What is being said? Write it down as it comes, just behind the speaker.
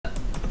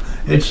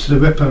It's the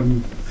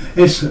Whipham.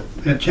 It's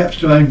the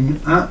Chepstow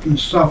and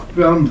soft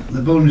ground.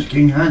 The Bonus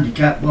King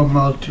Handicap 1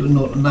 mile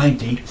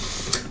 290.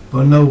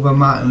 Bonova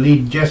Martin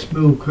lead. Just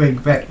Move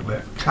Craig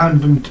Beckwith.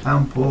 Camden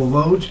Town 4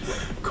 roads.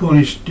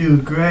 Cornish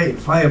Stew Grey.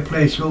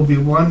 Fireplace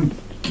Obi-Wan.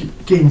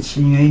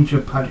 Ginseng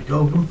Angel Patrick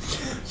Oldham.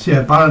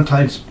 Sarah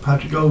Valentine's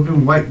Patrick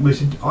Oldham. White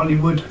Wizard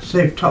Hollywood.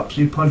 Safe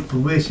Topsy Punchbowl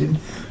Racing.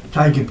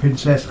 Tiger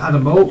Princess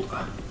Adamalt.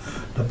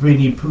 The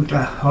Brainy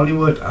Puta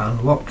Hollywood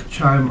and Rock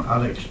Chime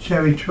Alex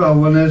Cherry. 12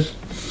 winners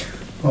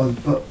for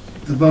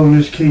the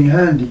Bonus King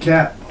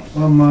Handicap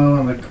 1 mile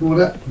and a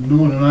quarter.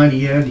 Northern 90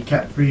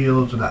 handicap 3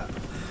 years and up.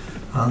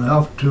 And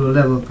off to a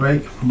level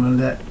break. We'll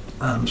let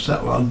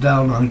settle on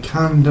down on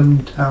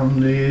Camden Town,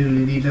 the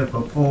early leader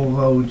for 4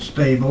 Road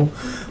Stable.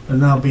 We're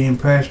now being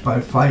pressed by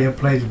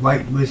Fireplace.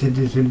 White Wizard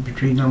is in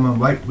between them, and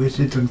White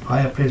Wizard and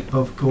Fireplace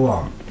both go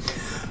on.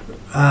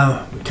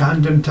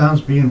 Camden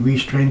Town's being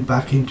restrained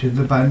back into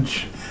the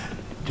bunch.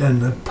 Then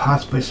the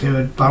pass by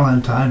Sarah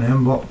Valentine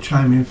and Rock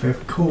Chime in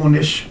 5th.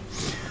 Cornish.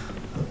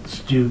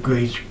 Stu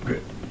Gray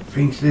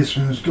thinks this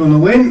one's going to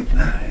win.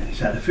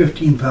 He's at a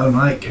 £15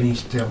 hike and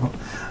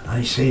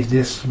he says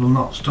this will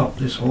not stop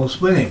this horse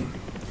winning.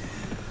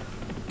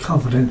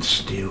 Confident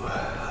Stu.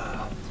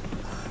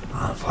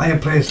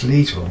 Fireplace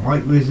leads from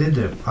White Wizard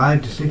at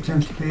 5 to 6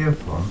 lengths clear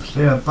from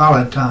Sarah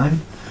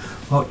Valentine.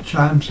 Rock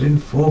Chimes in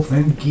 4th,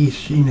 then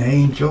Ginseng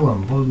Angel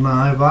and Bull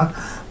Niver.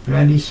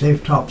 Brandy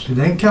Safe Topsy.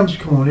 Then comes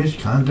Cornish,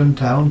 Camden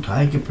Town,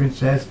 Tiger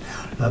Princess,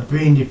 the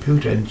Brainy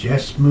Puta and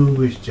Just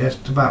Move is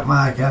just about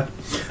marker.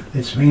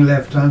 They swing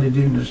left-handed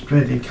in the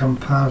straight. They come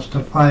past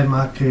the 5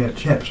 marker at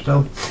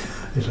Chepstow.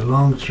 There's a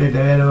long straight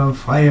ahead of them.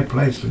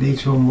 Fireplace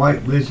leads from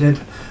White Wizard.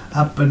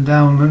 Up and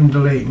down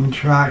undulating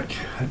track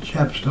at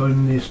Chepstow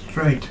in the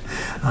straight.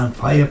 And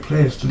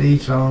Fireplace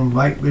leads on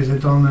White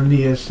Wizard on the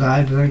near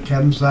side. And then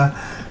comes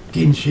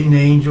Ginseng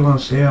Angel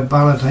and Sarah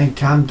Valentine.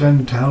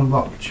 Camden Town,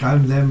 Rock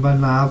Chime, then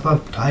Banava.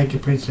 Tiger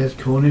Princess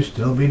Cornish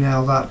still being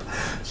held up.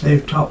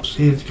 Safe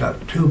Topsy has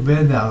got 2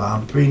 Bernal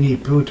on Brainy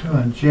Puta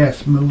and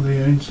Jess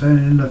moving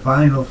in the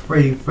final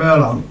 3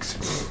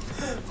 furlongs.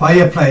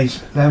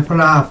 Fireplace, then for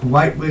half,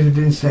 White Wizard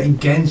in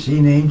second,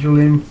 Ginseng Angel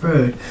in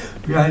 3rd.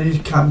 Behind is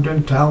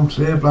Camden Town,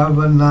 Sarah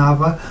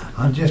Banava,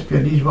 and just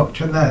behind is Rock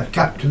Chime there.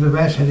 Cap to the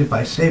rest, headed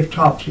by Safe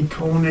Topsy,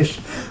 Cornish,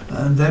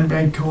 and then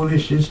behind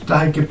Cornish is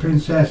Tiger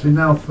Princess, and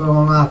now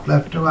 4.5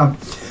 left to run.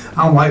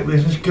 And White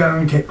Wizard's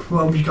going to kick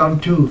from, he's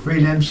gone 2, 3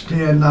 lengths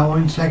clear now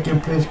in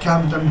second place.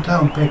 Camden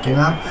Town picking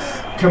up.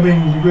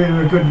 Coming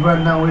with a good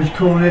run now is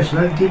Cornish,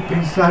 and deep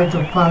inside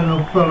the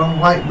final furlong.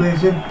 White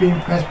Wizard being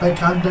pressed by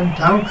Camden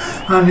Town,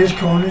 and is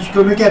Cornish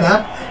going to get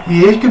up?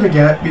 He is going to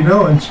get up, you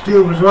know, and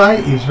Stu was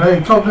right, he's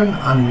very confident,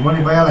 and he won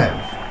it by a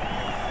length.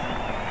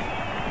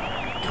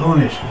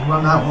 Cornish has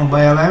won that one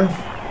by a length.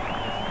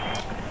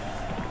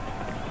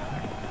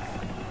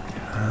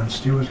 And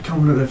Stu was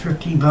confident the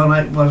 £15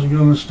 hike wasn't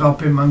going to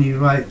stop him, and he's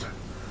right.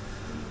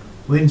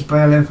 Wins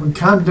by a length from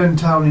Camden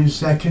Town in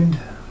second.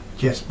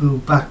 Just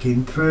moved back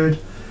in 3rd.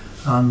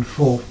 And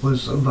 4th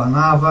was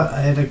Vanava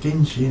ahead of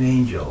Ginseng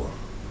Angel.